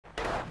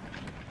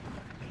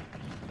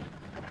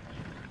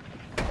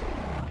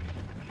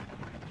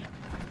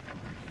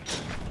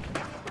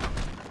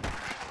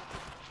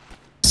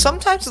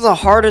sometimes the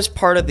hardest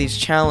part of these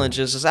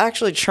challenges is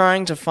actually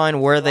trying to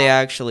find where they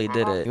actually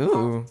did it.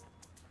 Ooh.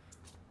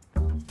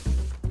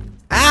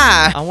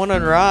 Ah! I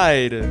wanna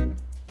ride.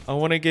 I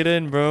wanna get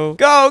in, bro.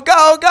 Go,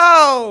 go,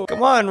 go!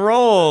 Come on,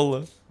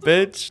 roll,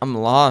 bitch. I'm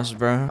lost,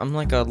 bro. I'm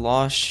like a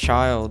lost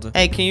child.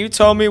 Hey, can you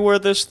tell me where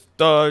this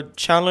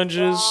challenge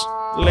is,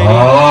 lady?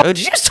 Oh, did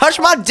you just touch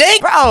my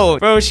dick?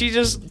 Bro, she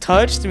just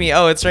touched me.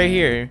 Oh, it's right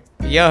here.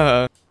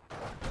 Yeah.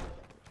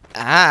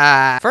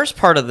 Ah. First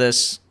part of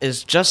this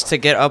is just to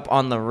get up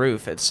on the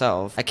roof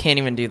itself. I can't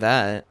even do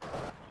that.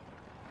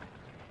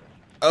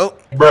 Oh.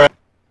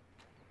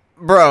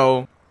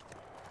 Bro.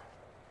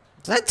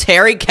 Is that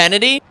Terry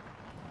Kennedy?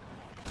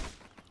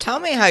 Tell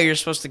me how you're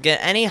supposed to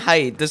get any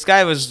height. This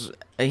guy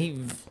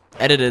he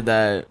edited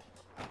that.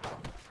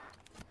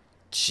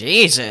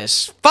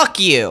 Jesus. Fuck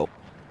you.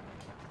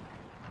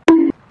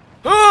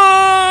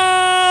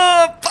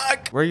 Oh,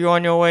 fuck. Where you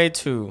on your way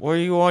to? Where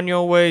you on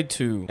your way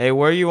to? Hey,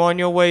 where you on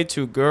your way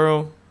to,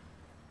 girl?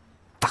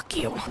 Fuck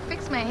you.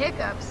 Fix my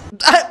hiccups.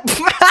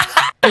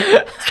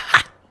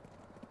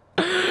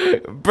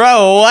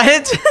 Bro,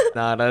 what?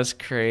 Nah, that's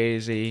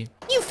crazy.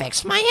 You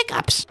fixed my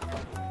hiccups.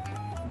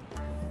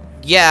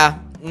 Yeah,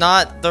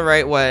 not the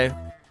right way.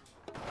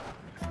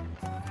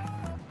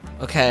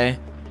 Okay.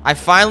 I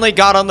finally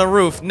got on the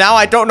roof. Now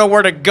I don't know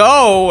where to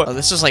go. Oh,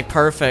 this is like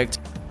perfect.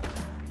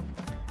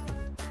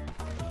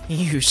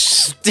 You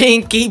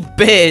stinky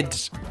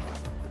bitch.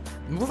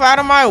 Move out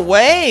of my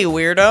way,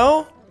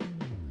 weirdo.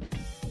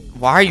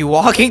 Why are you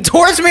walking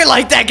towards me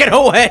like that? Get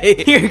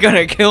away. You're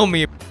gonna kill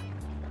me.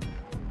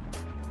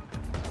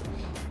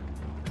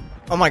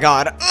 Oh my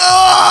god.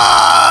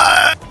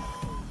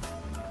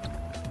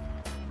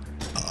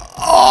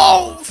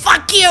 Oh,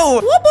 fuck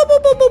you.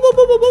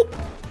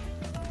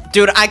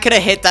 Dude, I could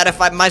have hit that if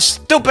my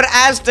stupid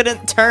ass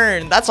didn't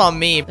turn. That's on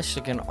me. This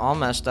shit getting all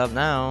messed up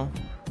now.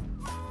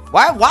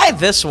 Why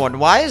this one?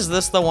 Why is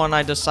this the one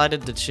I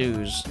decided to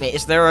choose? Wait,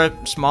 is there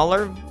a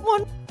smaller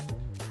one?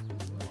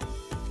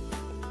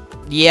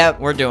 Yep,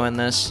 we're doing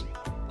this.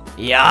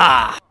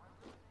 Yeah.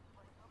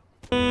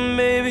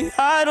 Maybe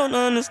I don't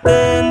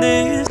understand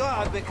this.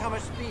 I've become a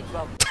speed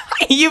bump.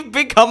 You've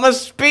become a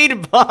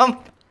speed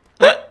bump.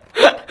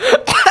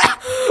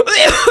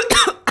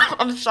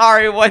 I'm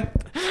sorry, what?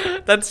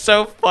 That's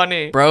so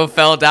funny. Bro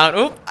fell down.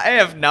 Oop, I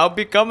have now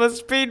become a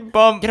speed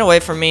bump. Get away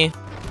from me.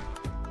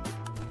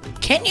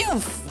 Can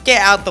you get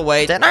out the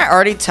way? Didn't I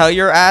already tell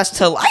your ass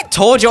to... I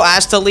told your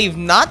ass to leave,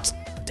 not...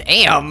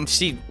 Damn,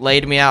 she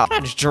laid me out. Can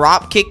I just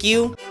drop kick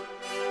you?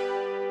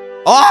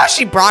 Oh,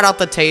 she brought out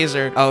the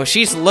taser. Oh,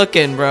 she's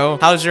looking, bro.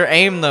 How's your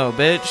aim, though,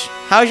 bitch?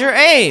 How's your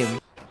aim?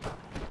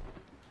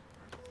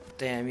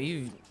 Damn,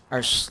 you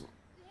are...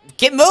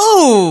 Get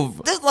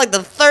move! This is like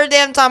the third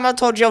damn time I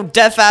told your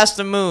deaf ass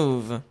to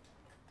move. Move!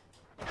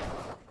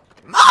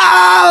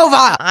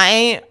 I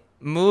ain't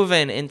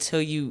moving until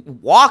you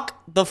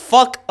walk the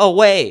fuck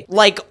away.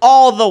 Like,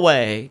 all the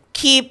way.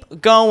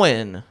 Keep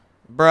going,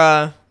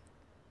 bruh.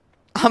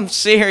 I'm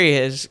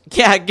serious.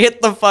 Yeah,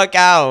 get the fuck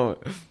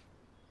out.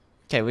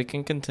 Okay, we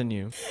can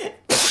continue.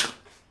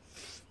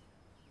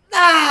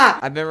 Ah!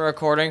 I've been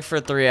recording for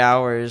 3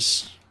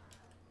 hours.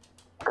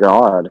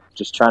 God,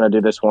 just trying to do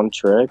this one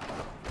trick?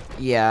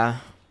 Yeah.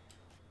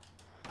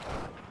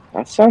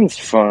 That sounds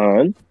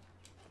fun.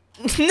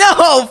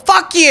 No,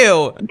 fuck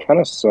you! You kind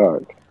of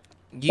suck.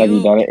 Have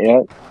you done it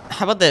yet?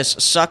 How about this?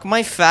 Suck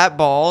my fat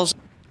balls,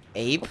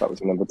 ape. That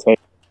was an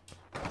invitation.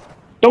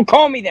 Don't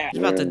call me that! He's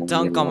about to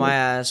dunk on my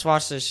ass.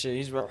 Watch this shit.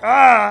 He's about...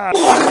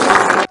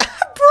 Ah!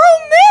 Bro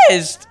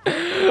missed!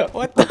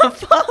 What the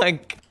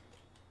fuck?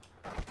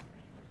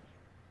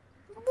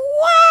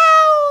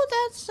 Wow,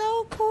 that's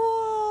so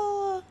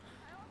cool.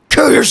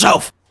 Kill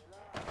yourself!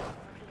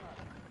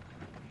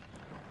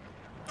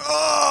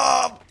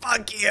 Oh,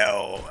 fuck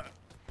you.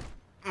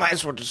 Might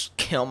as well just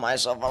kill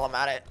myself while I'm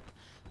at it.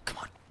 Come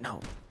on,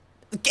 no.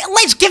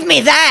 Let's give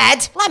me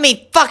that! Let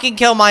me fucking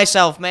kill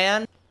myself,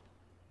 man.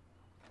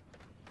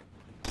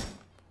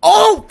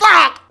 Oh,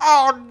 fuck!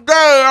 Oh,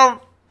 damn!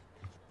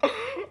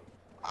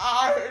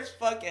 Oh, it's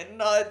fucking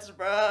nuts,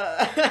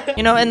 bruh.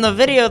 You know, in the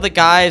video, the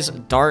guy's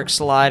dark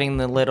sliding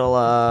the little,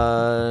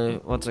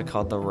 what's it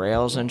called? The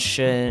rails and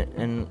shit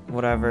and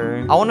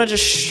whatever. I want to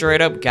just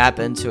straight up gap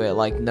into it,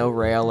 like no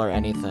rail or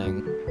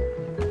anything.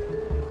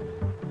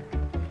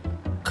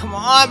 Come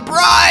on,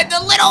 bruh!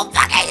 The little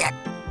fucking...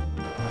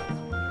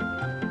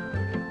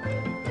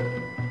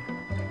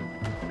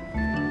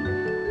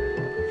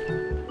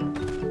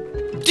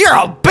 You're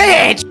a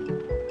bitch!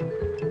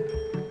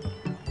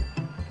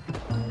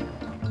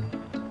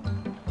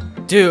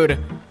 Dude.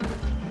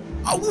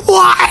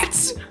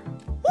 What?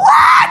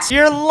 What?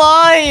 You're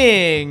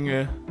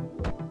lying.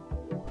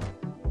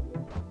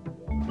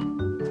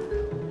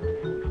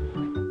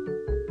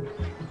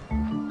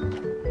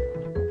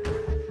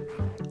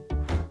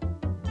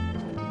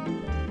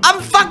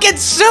 I'm fucking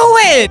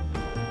suing!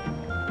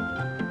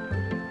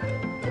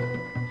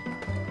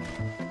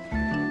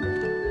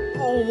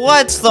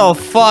 What's the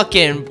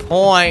fucking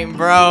point,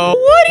 bro?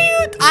 What do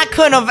you... I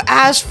couldn't have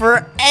asked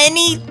for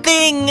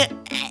anything... I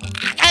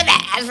couldn't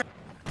ask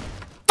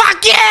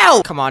Fuck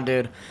you! Come on,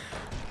 dude.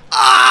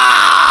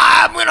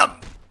 I'm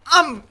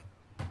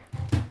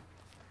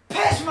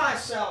piss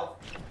myself.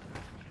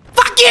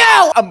 Fuck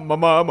you!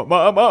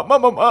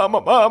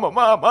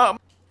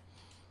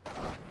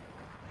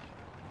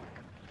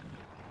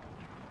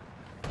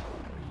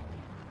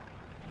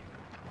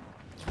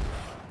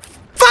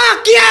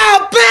 Fuck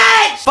you,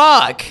 bitch!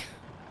 Fuck.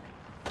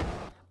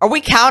 Are we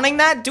counting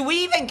that? Do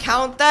we even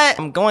count that?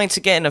 I'm going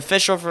to get an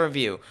official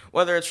review.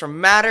 Whether it's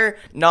from Matter,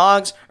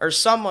 Nogs, or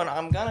someone,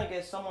 I'm gonna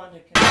get someone to...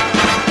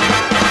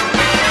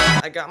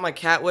 I got my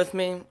cat with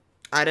me.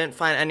 I didn't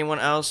find anyone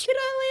else. Did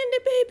I land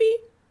it, baby?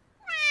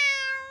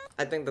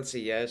 I think that's a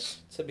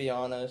yes, to be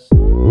honest.